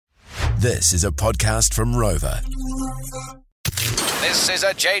This is a podcast from Rover. This is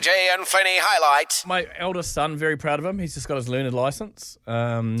a JJ and Finney highlight. My eldest son, very proud of him. He's just got his learner licence.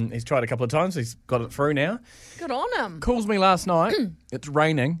 He's tried a couple of times. He's got it through now. Good on him. Calls me last night. It's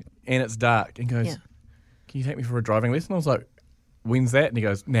raining and it's dark. And goes, Yeah. Can you take me for a driving lesson? I was like, when's that? And he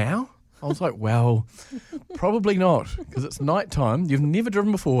goes, now? I was like, well, probably not, because it's night time. You've never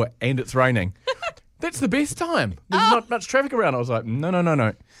driven before and it's raining. That's the best time. There's not much traffic around. I was like,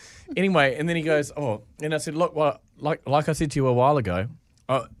 no. Anyway, and then he goes, and I said, look, like I said to you a while ago,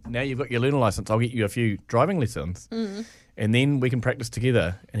 now you've got your learner licence, I'll get you a few driving lessons, and then we can practice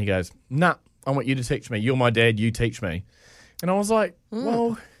together. And he goes, nah, I want you to teach me. You're my dad, you teach me. And I was like,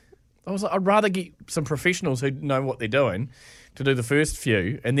 I'd rather get some professionals who know what they're doing to do the first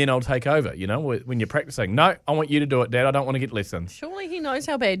few, and then I'll take over, you know, when you're practicing. No, I want you to do it, Dad. I don't want to get lessons. Surely he knows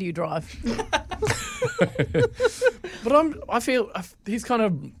how bad you drive. But I feel he's kind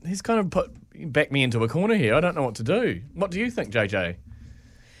of backed me into a corner here. I don't know what to do. What do you think, JJ?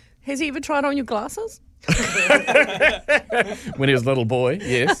 Has he ever tried on your glasses? When he was a little boy,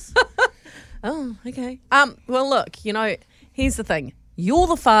 yes. Oh, okay. Well, look, you know, here's the thing. You're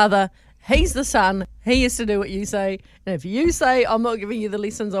the father. He's the son. He has to do what you say. And if you say, I'm not giving you the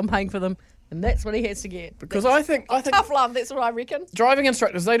lessons, I'm paying for them, then that's what he has to get. Because I think Tough love, that's what I reckon. driving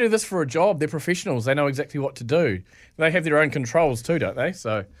instructors, they do this for a job. They're professionals. They know exactly what to do. They have their own controls too, don't they?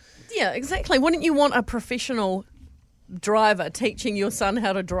 So Yeah, exactly. Wouldn't you want a professional driver teaching your son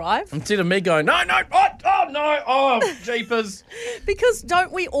how to drive? instead of me going, no, jeepers. Because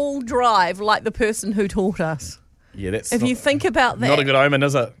don't we all drive like the person who taught us? Yeah, that's If you think about that. not a good omen,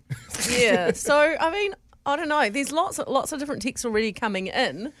 is it? Yeah. So, I mean, I don't know. There's lots of different texts already coming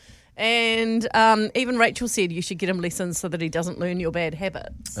in. And even Rachel said you should get him lessons so that he doesn't learn your bad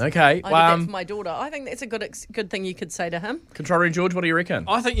habits. Okay. I did that for my daughter. I think that's a good thing you could say to him. Control Room George, what do you reckon?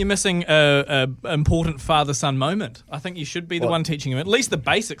 I think you're missing a important father-son moment. I think you should be the one teaching him at least the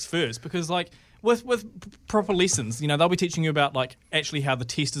basics first, because like with proper lessons, you know, they'll be teaching you about like actually how the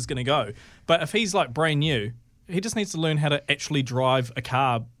test is going to go. But if he's like brand new, he just needs to learn how to actually drive a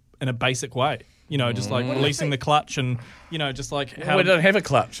car in a basic way. You know, just like releasing the clutch and, you know, just like how... We don't have a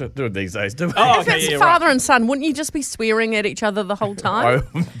clutch these days, do we? Oh, If it's father and son, wouldn't you just be swearing at each other the whole time?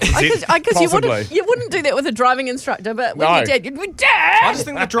 Because you wouldn't do that with a driving instructor, but with your dad, you'd be, Dad! I just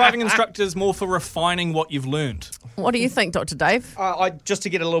think the driving instructor is more for refining what you've learned. What do you think, Dr. Dave? Just to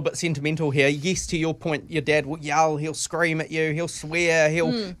get a little bit sentimental here, yes, to your point, your dad will yell, he'll scream at you, he'll swear,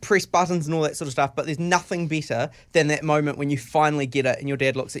 he'll press buttons and all that sort of stuff, but there's nothing better than that moment when you finally get it and your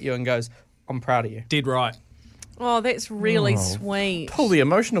dad looks at you and goes, I'm proud of you. Dead right. Oh, that's really sweet. Pull the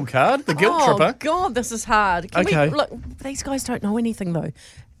emotional card, the guilt tripper. Oh, God, this is hard. Look, these guys don't know anything, though.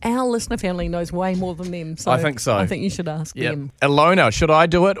 Our listener family knows way more than them. So I think so. I think you should ask them. Alona, should I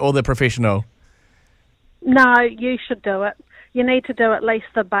do it or the professional? No, you should do it. You need to do at least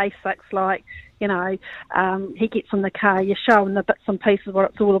the basics, like, you know, he gets in the car, you show him the bits and pieces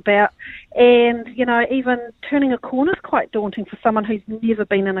what it's all about. And, you know, even turning a corner is quite daunting for someone who's never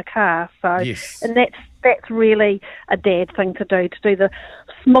been in a car. So, Yes. And that's really a dad thing to do the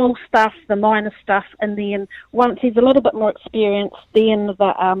small stuff, the minor stuff, and then once he's a little bit more experienced, then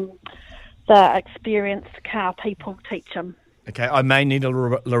the experienced car people teach him. Okay, I may need a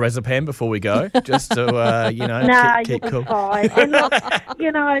lorazepam before we go, just to, you know, Nah, keep you'll cool. be fine. And look,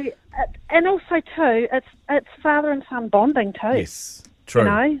 you know, and also too, it's father and son bonding too. Yes, true, You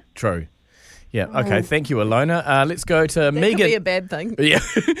know? true. Yeah, okay, thank you, Alona. Let's go to That Megan. could be a bad thing. Yeah,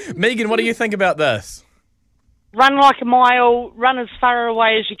 Megan, what do you think about this? Run like a mile, run as far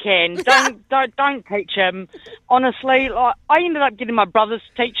away as you can. Don't teach him. Honestly, like, I ended up getting my brothers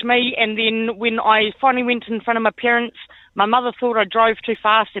to teach me, and then when I finally went in front of my parents, my mother thought I drove too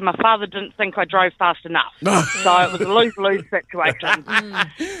fast, and my father didn't think I drove fast enough. So it was a lose-lose situation.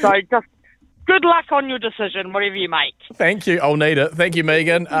 So just good luck on your decision, whatever you make. Thank you, I'll need it. Thank you,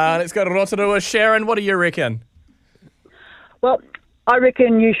 Megan. Let's go to Rotorua. Sharon, what do you reckon? Well, I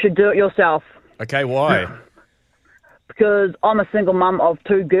reckon you should do it yourself. Okay, why? Because I'm a single mum of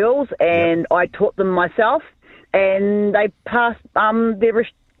two girls, and I taught them myself, and they passed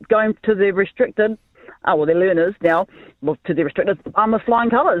going to the restricted. They're learners now. Well, to the restricted, with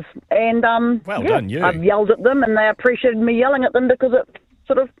flying colours, and Well done, you. I've yelled at them, and they appreciated me yelling at them because it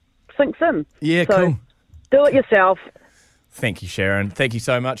sort of sinks in. Yeah, so, cool. Do it yourself. Thank you, Sharon. Thank you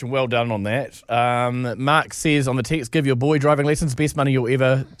so much, and well done on that. Mark says on the text, give your boy driving lessons, best money you'll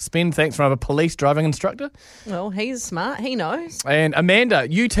ever spend. Thanks from a police driving instructor. Well, he's smart. He knows. And Amanda,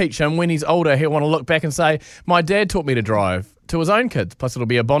 you teach him when he's older, he'll want to look back and say, my dad taught me to drive to his own kids. Plus, it'll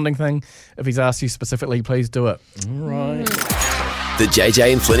be a bonding thing. If he's asked you specifically, please do it. All right. The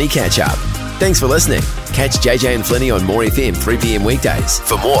JJ and Flinny Catch Up. Thanks for listening. Catch JJ and Flinny on More FM 3 p.m. weekdays.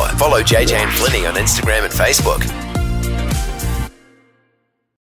 For more, follow JJ and Flinny on Instagram and Facebook.